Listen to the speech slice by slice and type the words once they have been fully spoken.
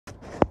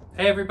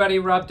Hey everybody,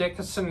 Rob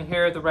Dickinson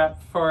here, the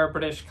rep for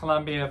British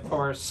Columbia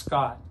for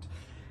Scott.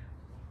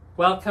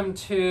 Welcome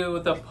to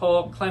the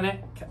Pole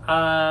Clinic,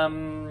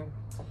 and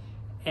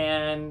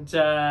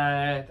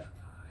I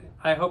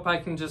hope I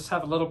can just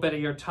have a little bit of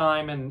your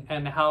time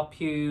and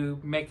help you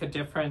make a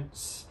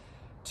difference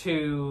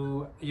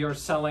to your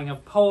selling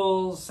of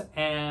poles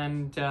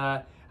and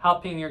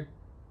helping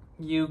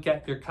you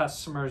get your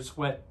customers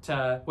what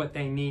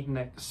they need and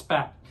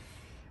expect.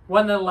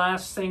 One of the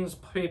last things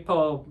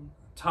people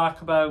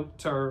talk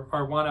about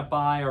or want to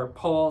buy are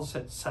poles.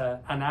 It's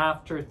an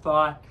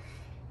afterthought,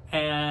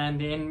 and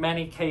in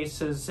many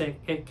cases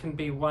it can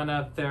be one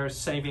of their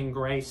saving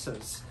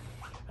graces.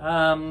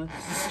 To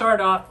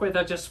start off with,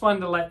 I just wanted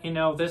to let you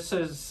know this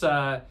is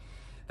the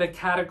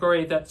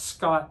category that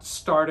Scott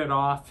started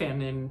off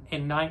in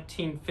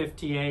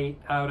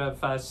 1958 out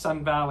of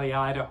Sun Valley,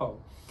 Idaho.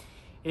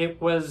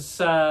 It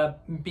was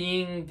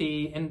being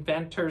the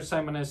inventors,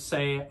 I'm going to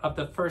say, of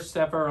the first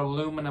ever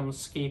aluminum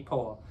ski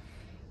pole.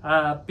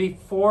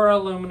 Before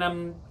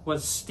aluminum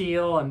was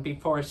steel, and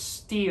before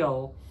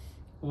steel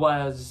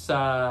was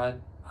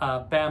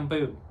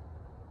bamboo.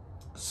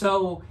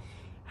 So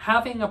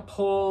having a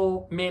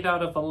pole made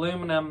out of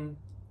aluminum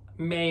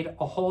made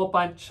a whole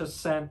bunch of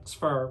sense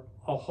for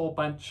a whole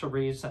bunch of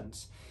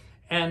reasons.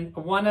 And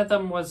one of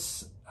them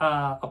was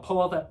a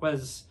pole that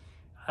was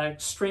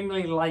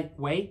extremely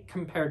lightweight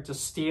compared to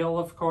steel,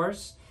 of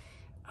course.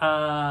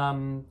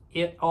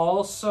 It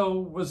also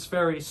was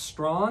very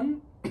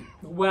strong,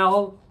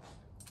 well,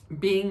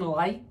 being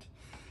light.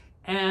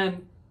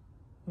 And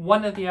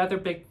one of the other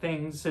big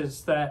things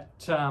is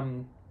that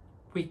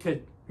we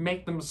could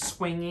make them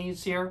swing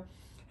easier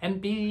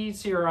and be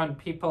easier on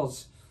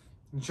people's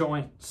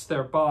joints,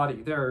 their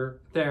body,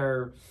 their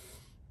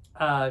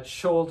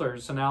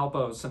shoulders and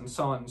elbows and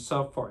so on and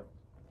so forth.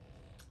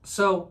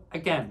 So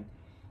again,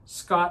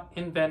 Scott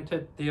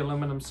invented the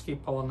aluminum ski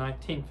pole in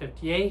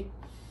 1958.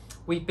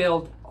 We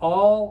build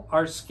all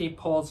our ski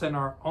poles in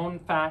our own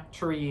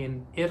factory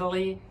in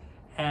Italy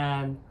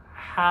and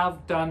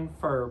have done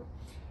for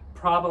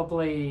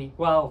probably,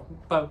 well,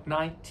 about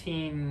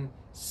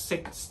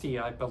 1960,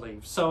 I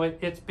believe. So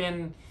it's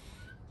been,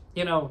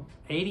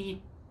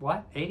 80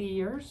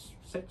 years?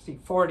 60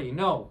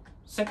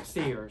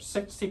 years,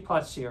 60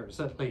 plus years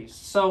at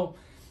least. So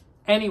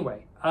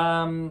anyway,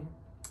 the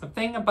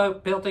thing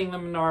about building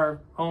them in our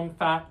own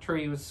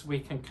factory is we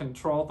can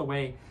control the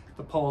way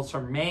the poles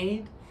are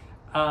made.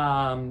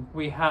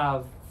 We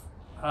have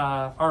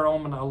our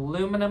own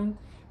aluminum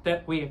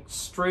that we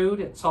extrude.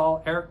 It's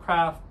all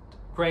aircraft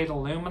grade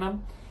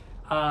aluminum.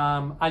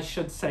 I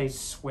should say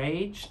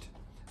swaged.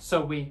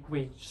 So we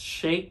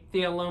shape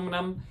the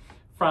aluminum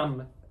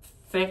from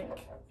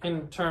thick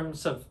in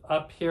terms of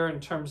up here, in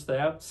terms of the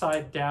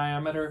outside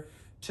diameter,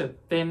 to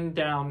thin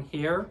down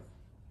here.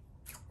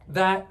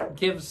 That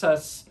gives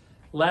us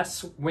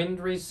less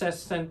wind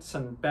resistance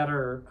and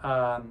better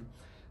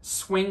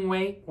swing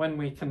weight when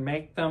we can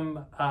make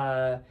them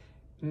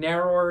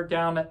narrower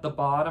down at the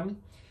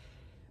bottom.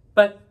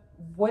 But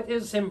what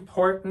is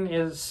important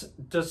is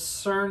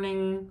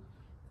discerning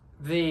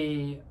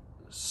the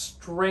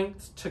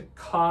strength to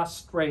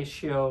cost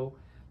ratio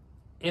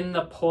in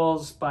the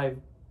poles by,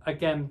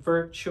 again,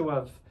 virtue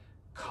of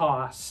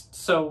cost.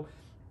 So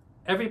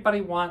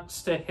everybody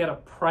wants to hit a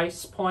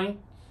price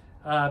point,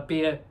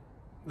 be it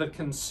the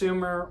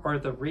consumer or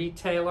the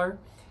retailer,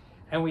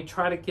 and we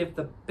try to give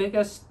the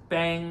biggest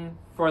bang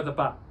for the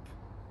buck.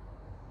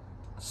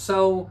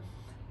 So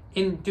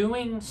in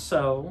doing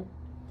so,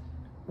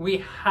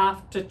 we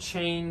have to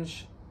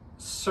change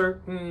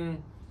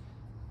certain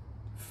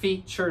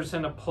features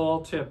in a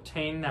pole to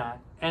obtain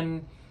that.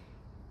 And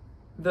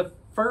the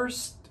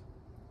first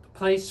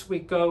place we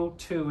go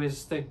to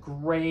is the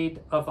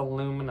grade of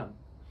aluminum,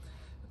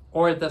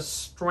 or the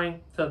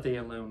strength of the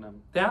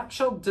aluminum. The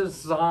actual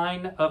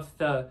design of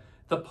the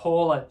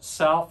pole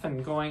itself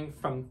and going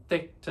from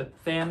thick to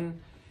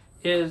thin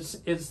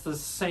is the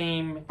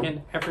same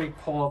in every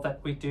pole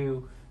that we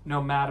do,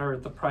 no matter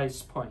the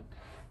price point.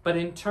 But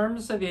in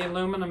terms of the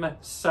aluminum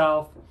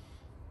itself,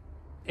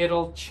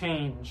 it'll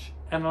change.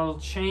 And it'll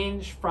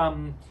change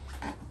from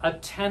a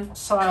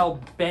tensile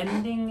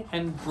bending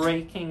and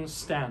breaking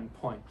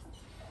standpoint.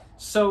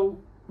 So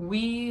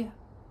we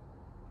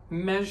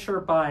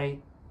measure by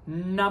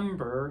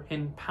number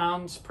in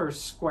pounds per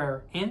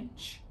square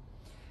inch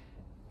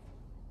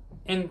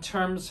in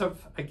terms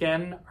of,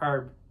 again,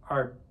 our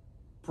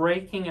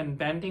breaking and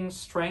bending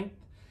strength,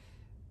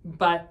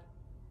 but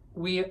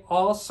we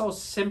also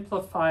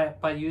simplify it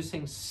by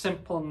using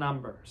simple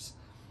numbers.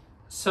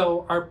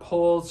 So our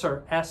poles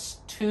are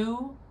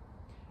S2,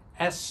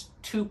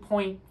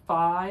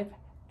 S2.5,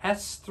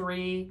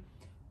 S3,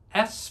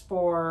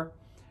 S4,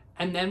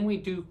 and then we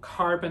do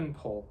carbon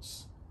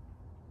poles.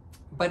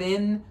 But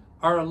in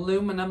our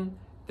aluminum,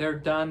 they're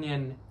done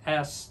in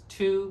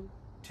S2,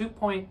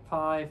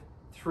 2.5,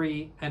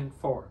 3, and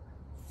 4.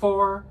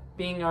 4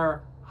 being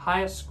our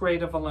highest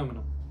grade of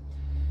aluminum.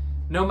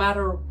 No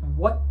matter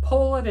what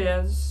pole it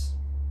is,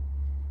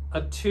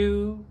 a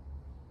 2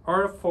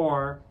 or a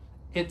 4,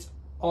 it's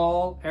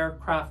all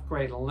aircraft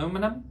grade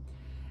aluminum,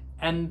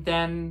 and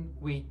then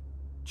we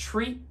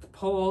treat the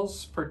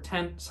poles for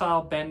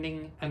tensile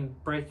bending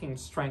and breaking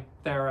strength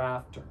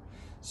thereafter.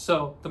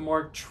 So the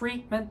more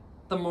treatment,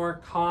 the more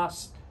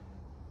cost.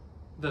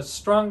 The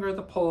stronger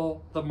the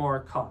pole, the more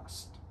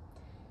cost.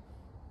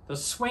 The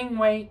swing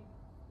weight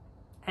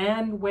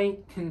and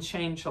weight can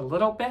change a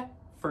little bit,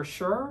 for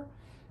sure.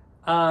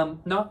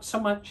 Not so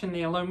much in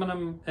the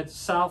aluminum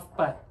itself,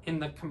 but in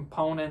the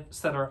components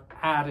that are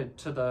added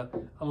to the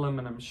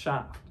aluminum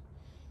shaft.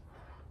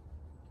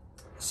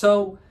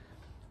 So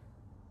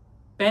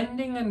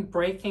bending and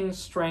breaking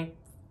strength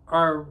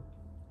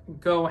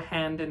go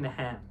hand in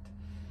hand.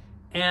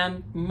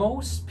 And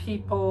most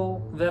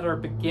people that are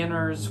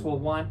beginners will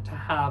want to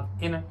have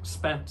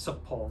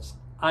inexpensive poles.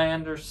 I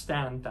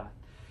understand that.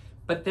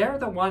 But they're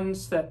the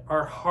ones that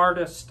are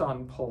hardest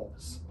on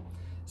poles.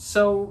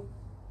 So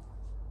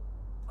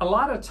a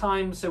lot of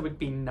times it would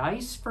be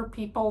nice for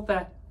people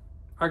that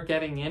are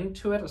getting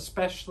into it,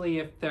 especially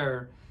if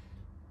they're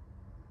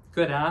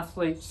good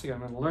athletes, they're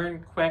going to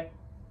learn quick,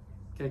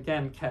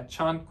 again,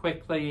 catch on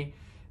quickly,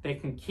 they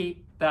can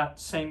keep that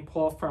same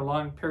pole for a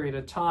long period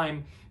of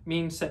time,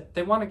 means that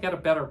they want to get a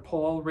better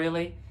pole,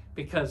 really,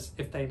 because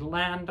if they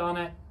land on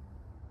it,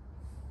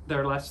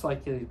 they're less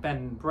likely to bend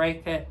and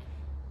break it.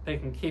 They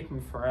can keep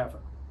them forever.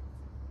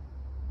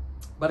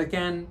 But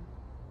again,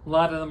 a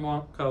lot of them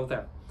won't go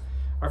there.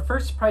 Our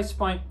first price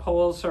point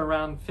poles are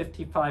around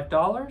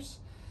 $55.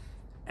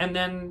 And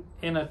then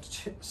in a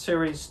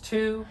Series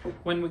 2,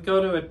 when we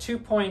go to a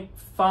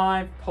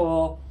 2.5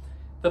 pole,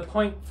 the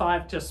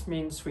 0.5 just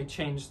means we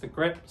change the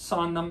grips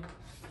on them.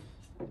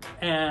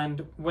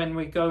 And when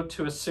we go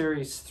to a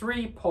Series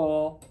 3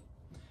 pole,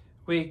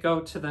 we go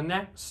to the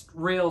next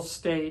real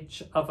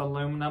stage of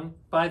aluminum.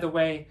 By the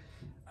way,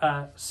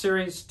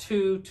 Series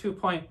 2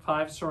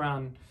 2.5s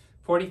around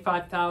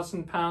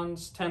 45,000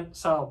 pounds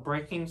tensile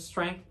breaking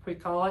strength, we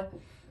call it,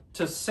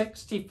 to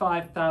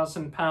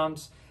 65,000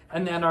 pounds.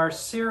 And then our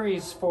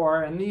Series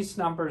 4, and these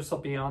numbers will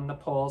be on the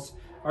poles,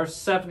 are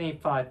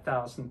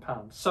 75,000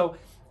 pounds. So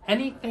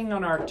anything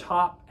on our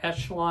top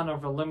echelon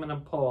of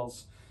aluminum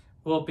poles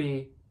will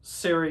be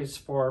Series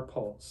 4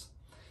 poles.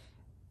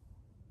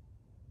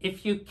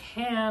 If you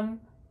can,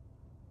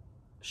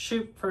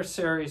 shoot for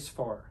Series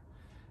 4.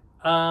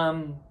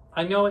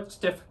 I know it's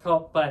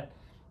difficult, but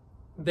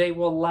they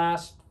will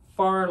last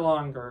far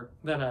longer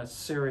than a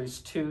Series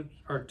 2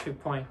 or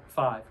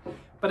 2.5.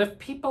 But if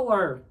people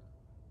are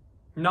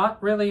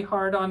not really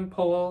hard on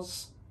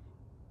poles,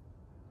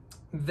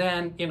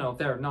 then,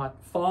 they're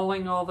not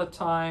falling all the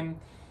time,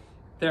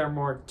 they're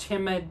more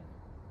timid,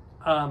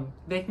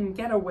 they can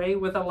get away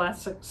with a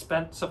less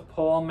expensive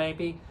pole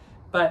maybe,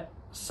 but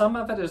some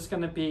of it is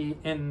going to be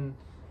in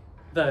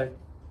the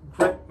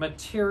grip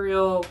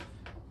material,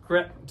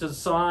 grip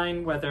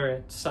design, whether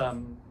it's a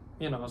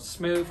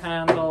smooth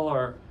handle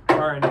or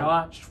a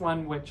notched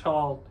one, which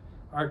all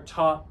our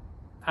top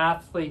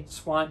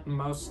athletes want and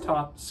most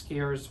top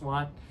skiers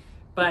want.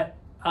 But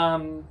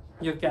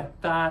you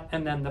get that,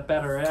 and then the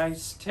better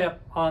ice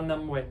tip on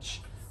them,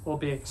 which will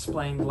be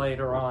explained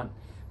later on.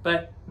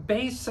 But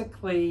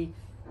basically,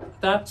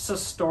 that's a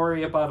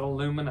story about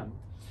aluminum.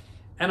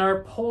 And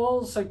our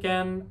poles,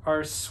 again,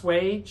 are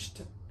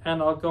swaged,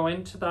 and I'll go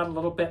into that a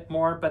little bit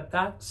more, but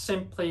that's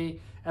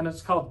simply, and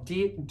it's called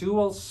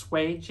dual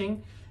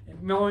swaging.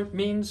 It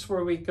means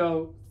where we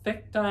go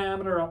thick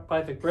diameter up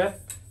by the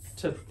grip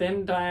to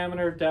thin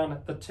diameter down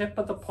at the tip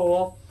of the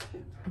pole.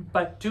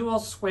 But dual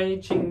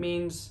swaging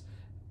means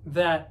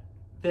that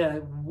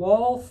the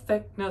wall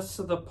thickness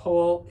of the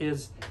pole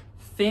is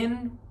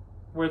thin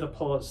where the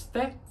pole is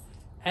thick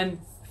and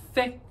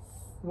thick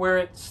where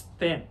it's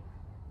thin.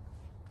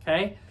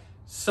 Okay,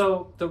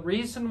 so the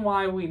reason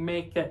why we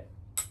make it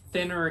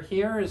thinner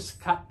here is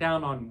cut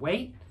down on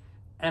weight,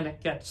 and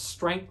it gets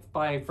strength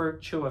by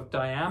virtue of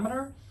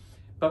diameter.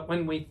 But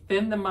when we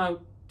thin them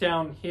out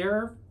down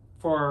here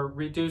for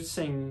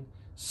reducing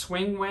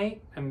swing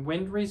weight and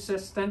wind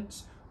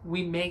resistance,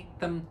 we make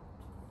them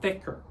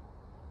thicker.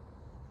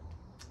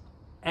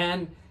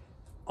 And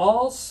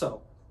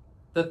also,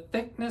 the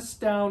thickness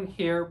down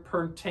here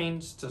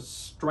pertains to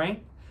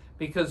strength,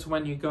 because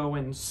when you go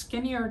in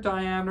skinnier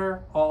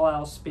diameter, all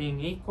else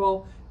being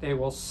equal, they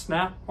will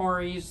snap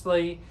more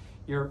easily.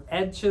 Your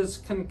edges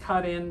can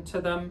cut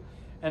into them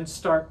and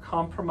start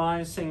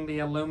compromising the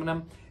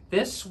aluminum.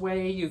 This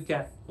way you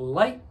get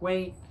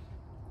lightweight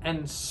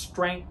and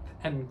strength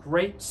and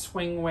great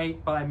swing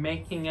weight by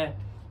making it,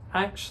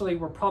 actually,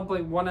 we're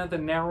probably one of the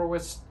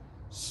narrowest,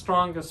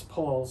 strongest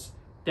poles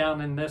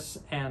down in this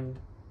end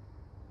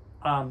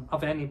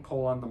of any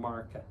pole on the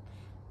market.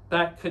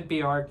 That could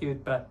be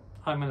argued, but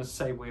I'm going to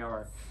say we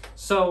are.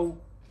 So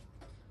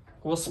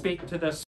we'll speak to this